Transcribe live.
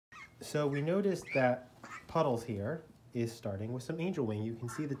So we noticed that Puddles here is starting with some angel wing. You can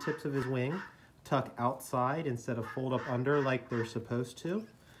see the tips of his wing tuck outside instead of fold up under like they're supposed to.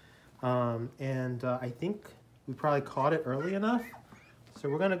 I think we probably caught it early enough. So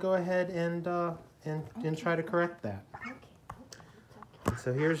we're gonna go ahead and try to correct that. And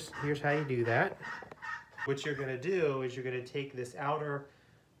so here's how you do that. What you're gonna do is you're gonna take this outer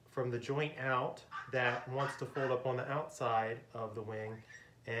from the joint out that wants to fold up on the outside of the wing,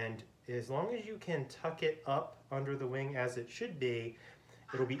 and as long as you can tuck it up under the wing as it should be,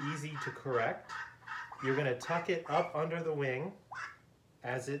 it'll be easy to correct. You're gonna tuck it up under the wing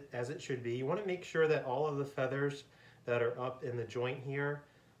as it should be. You wanna make sure that all of the feathers that are up in the joint here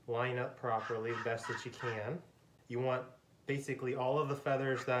line up properly the best that you can. You want basically all of the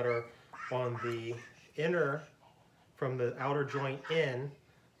feathers that are on the inner, from the outer joint in,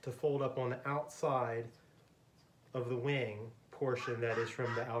 to fold up on the outside of the wing portion that is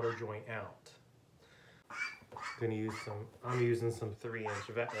from the outer joint out. I'm using some 3-inch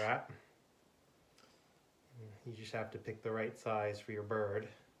vet wrap. You just have to pick the right size for your bird.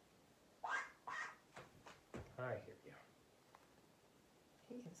 I hear you.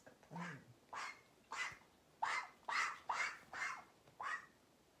 He is complaining.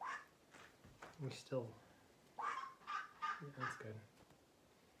 We still, yeah, that's good.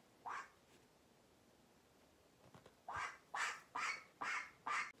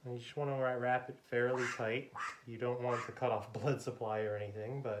 And you just want to wrap it fairly tight. You don't want to cut off blood supply or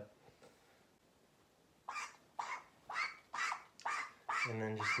anything, but. And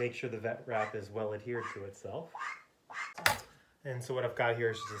then just make sure the vet wrap is well adhered to itself. And so what I've got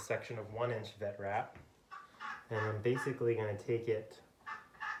here is just a section of 1-inch vet wrap. And I'm basically going to take it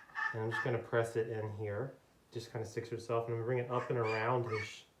and I'm just going to press it in here. Just kind of sticks to itself, and I'm going to bring it up and around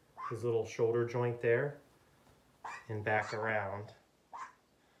his little shoulder joint there and back around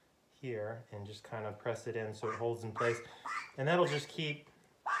here, and just kind of press it in so it holds in place. And that'll just keep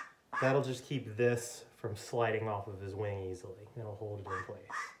this from sliding off of his wing easily. It'll hold it in place.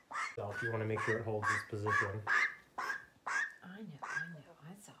 So if you want to make sure it holds its position. I know,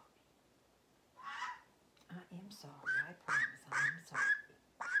 I'm sorry. I am sorry, I promise, I am sorry.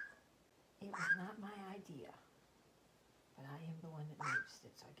 It was not my idea, but I am the one that noticed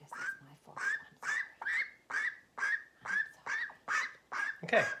it, so I guess it's my fault. I'm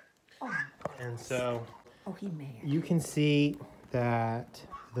sorry. Okay. Oh my goodness. And so he mad. You can see that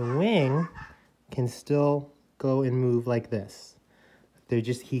the wing can still go and move like this.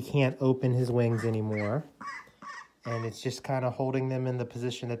 He can't open his wings anymore. And it's just kind of holding them in the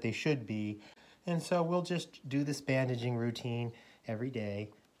position that they should be. And so we'll just do this bandaging routine every day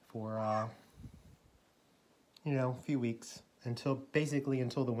for, a few weeks, until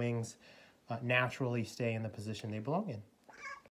the wings naturally stay in the position they belong in.